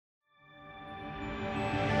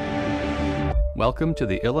Welcome to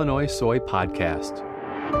the Illinois Soy Podcast.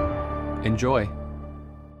 Enjoy.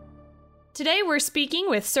 Today we're speaking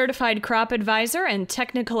with Certified Crop Advisor and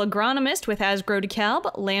Technical Agronomist with Asgrow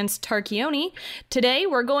DeKalb, Lance Tarchioni. Today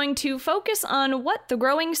we're going to focus on what the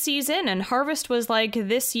growing season and harvest was like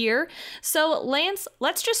this year. So Lance,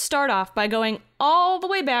 let's just start off by going all the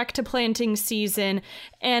way back to planting season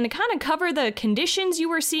and kind of cover the conditions you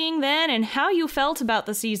were seeing then and how you felt about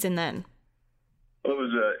the season then. Well,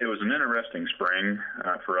 it was an interesting spring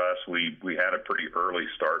for us. We had a pretty early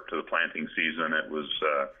start to the planting season. It was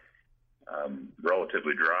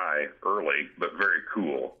relatively dry early, but very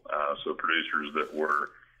cool. So producers that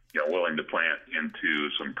were willing to plant into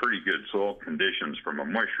some pretty good soil conditions from a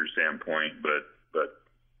moisture standpoint, but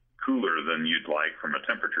cooler than you'd like from a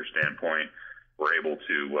temperature standpoint, were able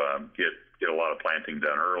to get a lot of planting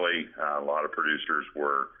done early. A lot of producers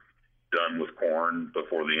were done with corn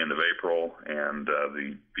before the end of April, and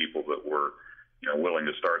the people that were willing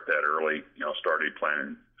to start that early started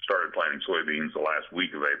planting soybeans the last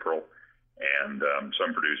week of April. And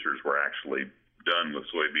some producers were actually done with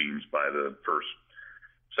soybeans by the first,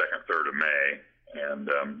 second, third of May.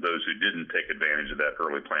 And those who didn't take advantage of that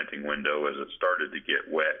early planting window as it started to get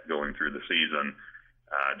wet going through the season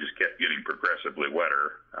just kept getting progressively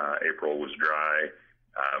wetter. April was dry.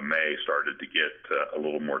 May started to get a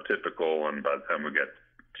little more typical. And by the time we got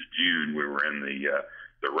to June, we were in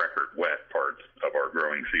the record wet part of our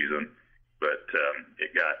growing season. But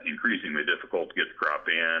it got increasingly difficult to get the crop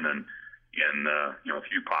in, and in a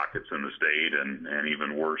few pockets in the state, and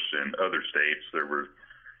even worse in other states, there were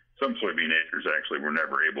some soybean acres actually were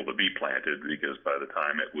never able to be planted because by the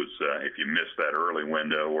time it was, if you missed that early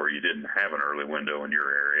window or you didn't have an early window in your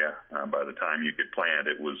area, by the time you could plant,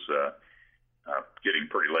 it was getting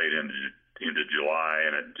pretty late into July,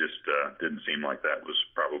 and it just didn't seem like that was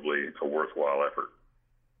probably a worthwhile effort.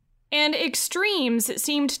 And extremes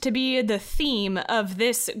seemed to be the theme of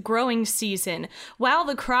this growing season. While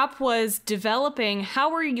the crop was developing, how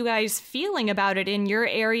were you guys feeling about it in your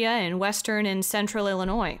area in western and central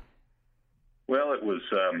Illinois? Well, it was,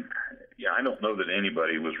 I don't know that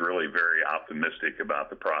anybody was really very optimistic about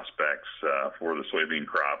the prospects for the soybean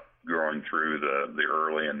crop growing through the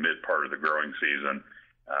early and mid part of the growing season.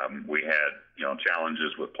 We had,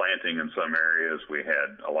 challenges with planting in some areas. We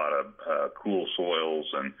had a lot of cool soils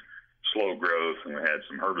and slow growth, and we had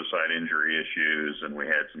some herbicide injury issues, and we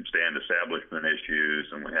had some stand establishment issues,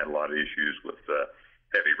 and we had a lot of issues with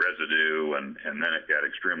heavy residue, and then it got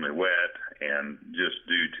extremely wet, and just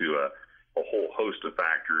due to a whole host of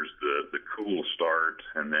factors, the cool start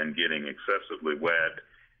and then getting excessively wet,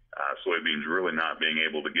 soybeans really not being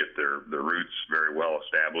able to get their roots very well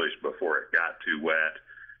established before it got too wet.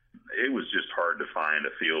 It was just hard to find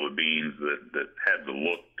a field of beans that had the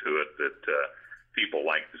look to it that people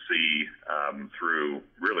like to see through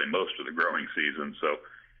really most of the growing season. So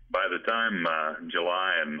by the time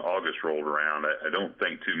July and August rolled around, I don't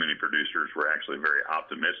think too many producers were actually very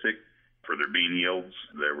optimistic for their bean yields.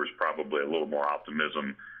 There was probably a little more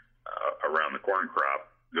optimism around the corn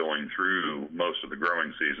crop going through most of the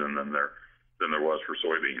growing season than there was for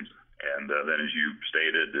soybeans. And then, as you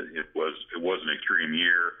stated, it was an extreme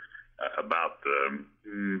year. About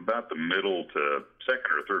the middle to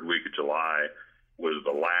second or third week of July was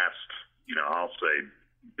the last, I'll say,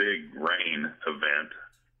 big rain event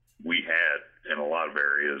we had in a lot of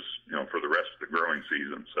areas, for the rest of the growing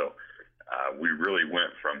season. So we really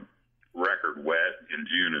went from record wet in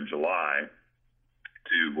June and July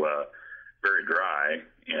to very dry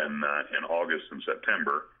in August and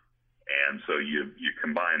September. And so you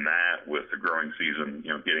combine that with the growing season,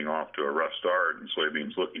 getting off to a rough start and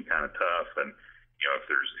soybeans looking kind of tough. And if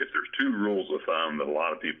there's two rules of thumb that a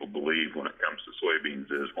lot of people believe when it comes to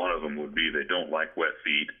soybeans, is one of them would be they don't like wet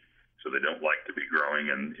feet, so they don't like to be growing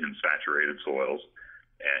in saturated soils.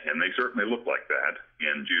 And they certainly look like that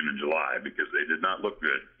in June and July because they did not look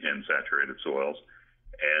good in saturated soils.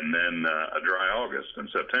 And then a dry August and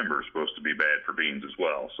September is supposed to be bad for beans as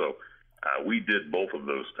well. So we did both of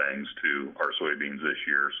those things to our soybeans this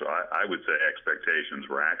year. So I would say expectations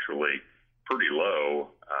were actually pretty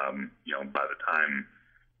low, by the time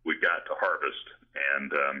we got to harvest,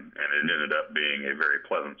 and it ended up being a very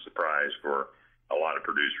pleasant surprise for a lot of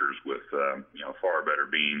producers with far better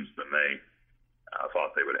beans than they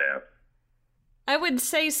thought they would have. I would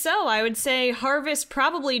say so. I would say harvest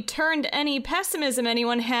probably turned any pessimism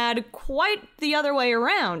anyone had quite the other way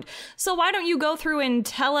around. So why don't you go through and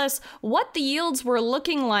tell us what the yields were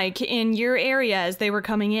looking like in your area as they were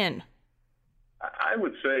coming in? I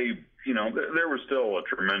would say, there was still a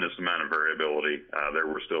tremendous amount of variability. There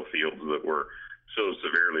were still fields that were so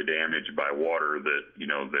severely damaged by water that,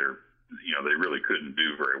 they really couldn't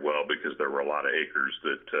do very well because there were a lot of acres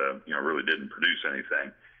that, really didn't produce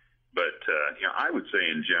anything. But, I would say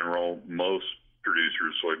in general, most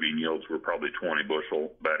producers' soybean yields were probably 20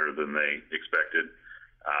 bushel better than they expected,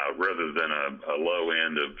 rather than a low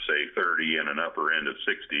end of, say, 30 and an upper end of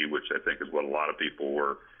 60, which I think is what a lot of people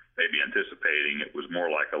were maybe anticipating. It was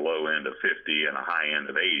more like a low end of 50 and a high end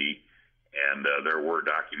of 80. And there were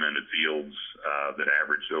documented fields that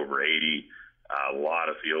averaged over 80, a lot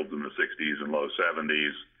of fields in the 60s and low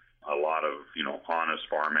 70s, a lot of, honest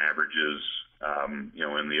farm averages,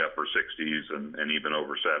 in the upper 60s and even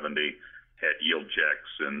over 70, had yield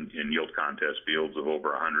checks and in yield contest fields of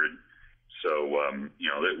over 100. So,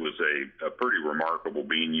 it was a pretty remarkable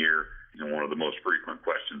bean year. One of the most frequent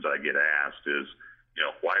questions I get asked is,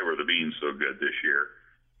 why were the beans so good this year?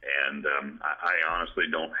 And I honestly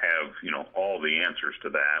don't have, all the answers to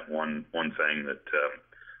that. One thing that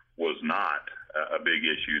was not a big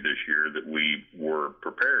issue this year that we were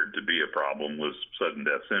prepared to be a problem was sudden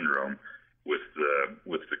death syndrome. With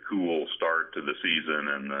the cool start to the season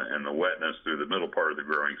and the wetness through the middle part of the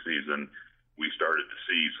growing season, we started to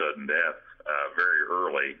see sudden death very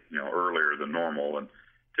early, earlier than normal. And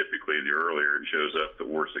typically, the earlier it shows up, the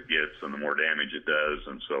worse it gets and the more damage it does.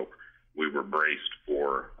 And so we were braced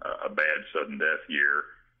for a bad sudden death year.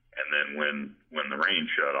 And then when the rain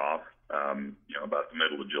shut off, about the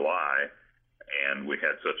middle of July, and we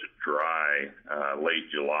had such a dry late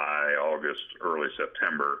July, August, early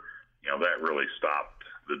September, that really stopped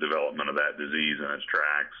the development of that disease in its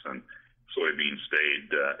tracks. And soybeans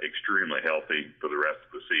stayed extremely healthy for the rest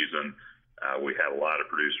of the season. We had a lot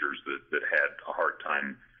of producers that had a hard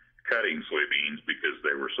time cutting soybeans because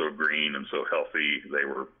they were so green and so healthy. They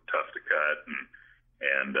were tough to cut,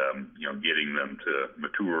 and getting them to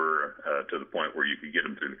mature to the point where you could get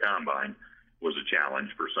them through the combine was a challenge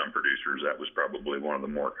for some producers. That was probably one of the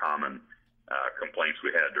more common complaints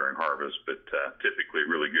we had during harvest. But typically,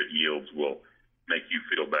 really good yields will make you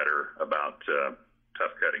feel better about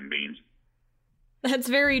tough cutting beans. That's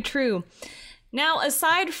very true. Now,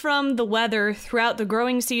 aside from the weather throughout the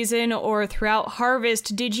growing season or throughout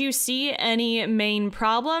harvest, did you see any main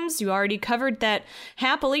problems? You already covered that,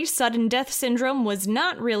 happily, sudden death syndrome was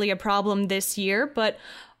not really a problem this year, but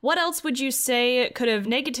what else would you say could have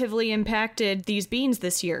negatively impacted these beans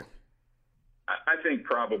this year? I think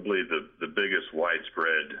probably the biggest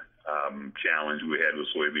widespread challenge we had with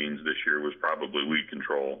soybeans this year was probably weed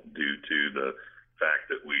control, due to the fact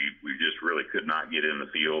that we just really could not get in the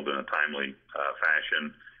field in a timely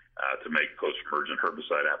fashion to make post-emergent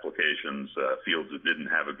herbicide applications. Fields that didn't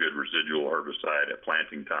have a good residual herbicide at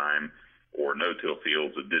planting time, or no-till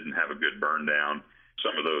fields that didn't have a good burn down.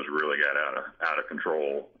 Some of those really got out of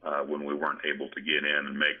control when we weren't able to get in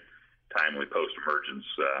and make timely post-emergence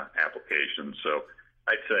applications. So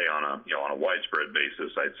I'd say on a widespread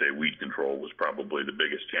basis, I'd say weed control was probably the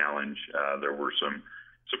biggest challenge. There were some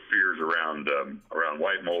fears around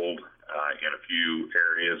white mold in a few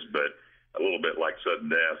areas, but a little bit like sudden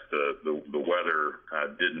death, the weather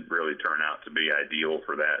didn't really turn out to be ideal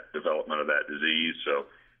for that development of that disease. So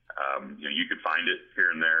you could find it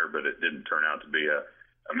here and there, but it didn't turn out to be a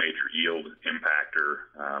major yield impactor.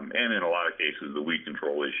 And in a lot of cases, the weed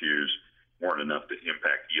control issues weren't enough to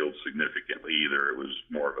impact yield significantly either. It was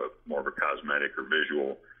more of a cosmetic or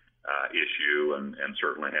visual issue, and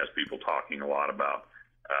certainly has people talking a lot about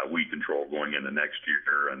weed control going into next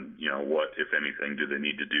year, and what, if anything, do they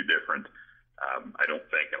need to do different. I don't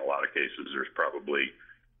think in a lot of cases there's probably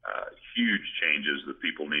huge changes that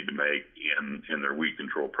people need to make in their weed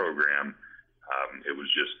control program. It was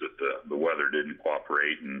just that the weather didn't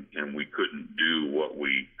cooperate, and we couldn't do what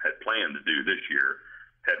we had planned to do this year.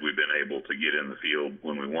 Had we been able to get in the field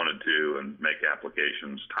when we wanted to and make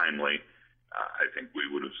applications timely, I think we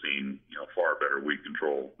would have seen far better weed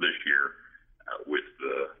control this year. With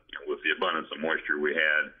the abundance of moisture we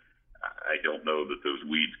had, I don't know that those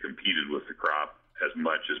weeds competed with the crop as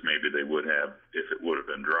much as maybe they would have if it would have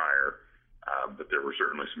been drier. But there were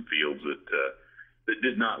certainly some fields that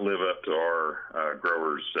did not live up to our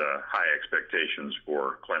growers' high expectations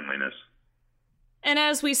for cleanliness. And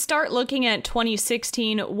as we start looking at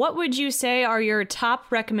 2016, what would you say are your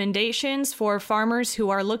top recommendations for farmers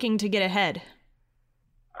who are looking to get ahead?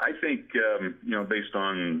 I think, based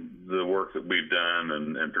on the work that we've done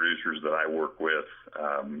and producers that I work with,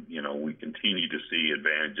 we continue to see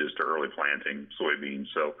advantages to early planting soybeans.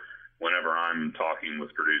 So whenever I'm talking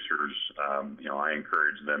with producers, I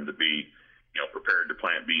encourage them to be, prepared to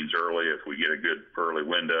plant beans early if we get a good early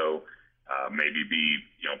window. Maybe be,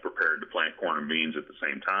 prepared to plant corn and beans at the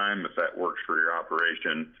same time if that works for your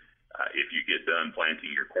operation. If you get done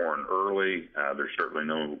planting your corn early, there's certainly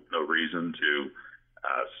no reason to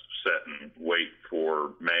set and wait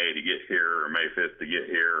for May to get here or May 5th to get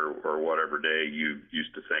here or whatever day you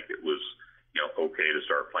used to think it was, okay to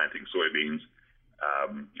start planting soybeans.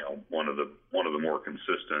 One of the more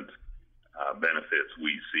consistent benefits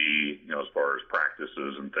we see, as far as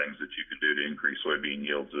practices and things that you can do to increase soybean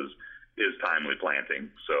yields is timely planting.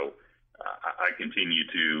 So I continue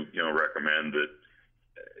to, recommend that,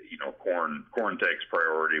 corn takes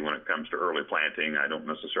priority when it comes to early planting. I don't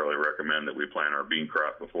necessarily recommend that we plant our bean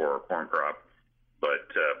crop before our corn crop, but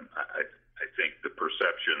I think the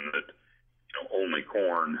perception that only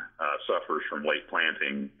corn suffers from late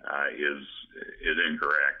planting is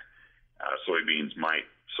incorrect. Soybeans might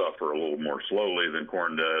suffer a little more slowly than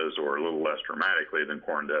corn does, or a little less dramatically than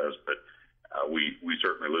corn does, but we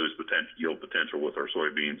certainly lose yield potential with our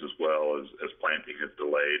soybeans as well as planting is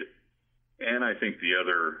delayed. And I think the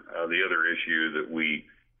other issue that we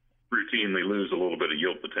routinely lose a little bit of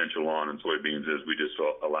yield potential on in soybeans is we just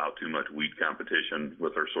allow too much weed competition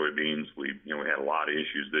with our soybeans. We had a lot of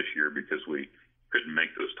issues this year because we couldn't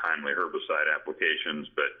make those timely herbicide applications.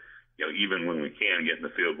 But even when we can get in the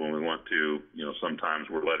field when we want to, sometimes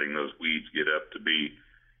we're letting those weeds get up to be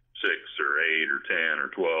 6 or 8 or 10 or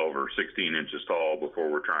 12 or 16 inches tall before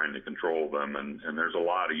we're trying to control them. And there's a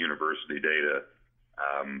lot of university data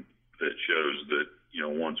that shows that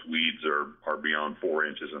once weeds are beyond 4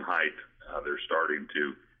 inches in height, they're starting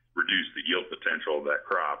to reduce the yield potential of that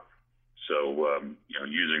crop. So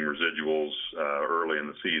using residuals early in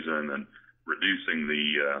the season and reducing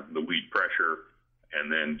the weed pressure, and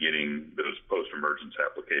then getting those post-emergence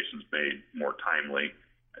applications made more timely,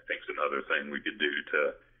 I think is another thing we could do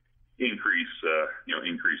to increase the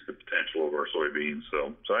potential of our soybeans.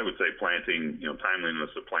 So I would say planting,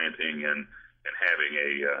 timeliness of planting and having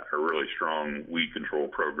a really strong weed control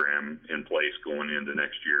program in place going into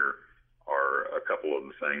next year are a couple of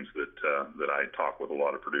the things that I talk with a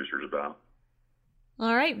lot of producers about.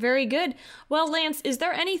 All right, very good. Well, Lance, is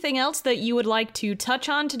there anything else that you would like to touch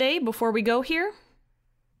on today before we go here?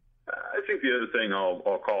 I think the other thing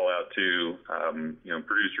I'll call out too,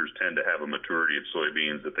 producers tend to have a maturity of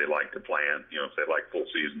soybeans that they like to plant. If they like full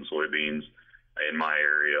season soybeans, in my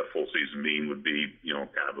area, a full season bean would be,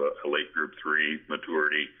 kind of a late group 3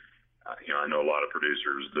 maturity. I know a lot of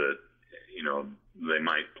producers that, they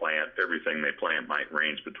might plant, everything they plant might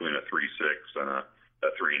range between a 3.6 and a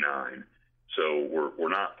 3.9. So we're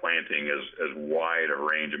not planting as wide a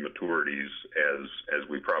range of maturities as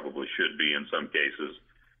we probably should be in some cases.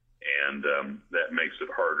 And that makes it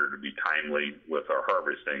harder to be timely with our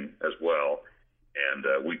harvesting as well. And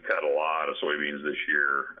we cut a lot of soybeans this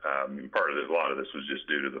year. A lot of this was just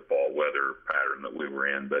due to the fall weather pattern that we were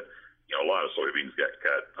in. But a lot of soybeans got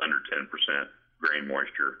cut under 10% grain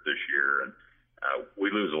moisture this year, and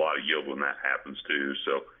we lose a lot of yield when that happens too.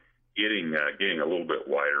 So getting a little bit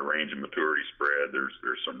wider range of maturity spread. There's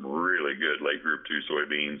some really good late group 2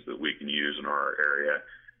 soybeans that we can use in our area.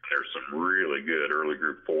 There's some really good early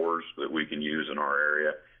group 4s that we can use in our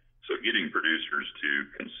area. So getting producers to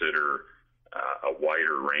consider a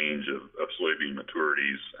wider range of soybean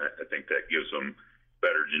maturities, I think that gives them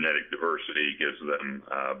better genetic diversity, gives them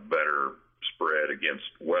better spread against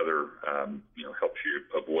weather, helps you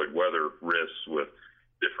avoid weather risks with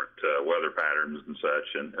different weather patterns and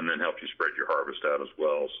such, and then helps you spread your harvest out as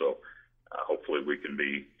well. So hopefully we can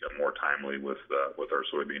be more timely with our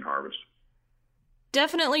soybean harvest.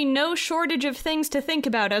 Definitely no shortage of things to think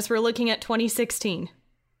about as we're looking at 2016.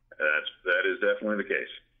 That is definitely the case.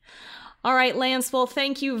 All right, Lance, well,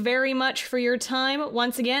 thank you very much for your time.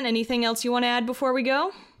 Once again, anything else you want to add before we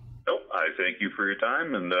go? Nope, I thank you for your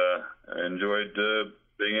time, and I enjoyed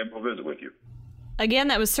being able to visit with you. Again,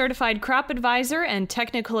 that was Certified Crop Advisor and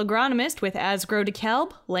Technical Agronomist with Asgrow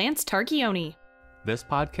DeKalb, Lance Tarchioni. This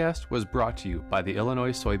podcast was brought to you by the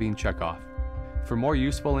Illinois Soybean Checkoff. For more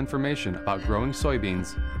useful information about growing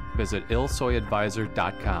soybeans, visit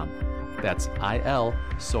ilsoyadvisor.com. That's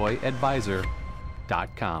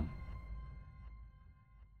ilsoyadvisor.com.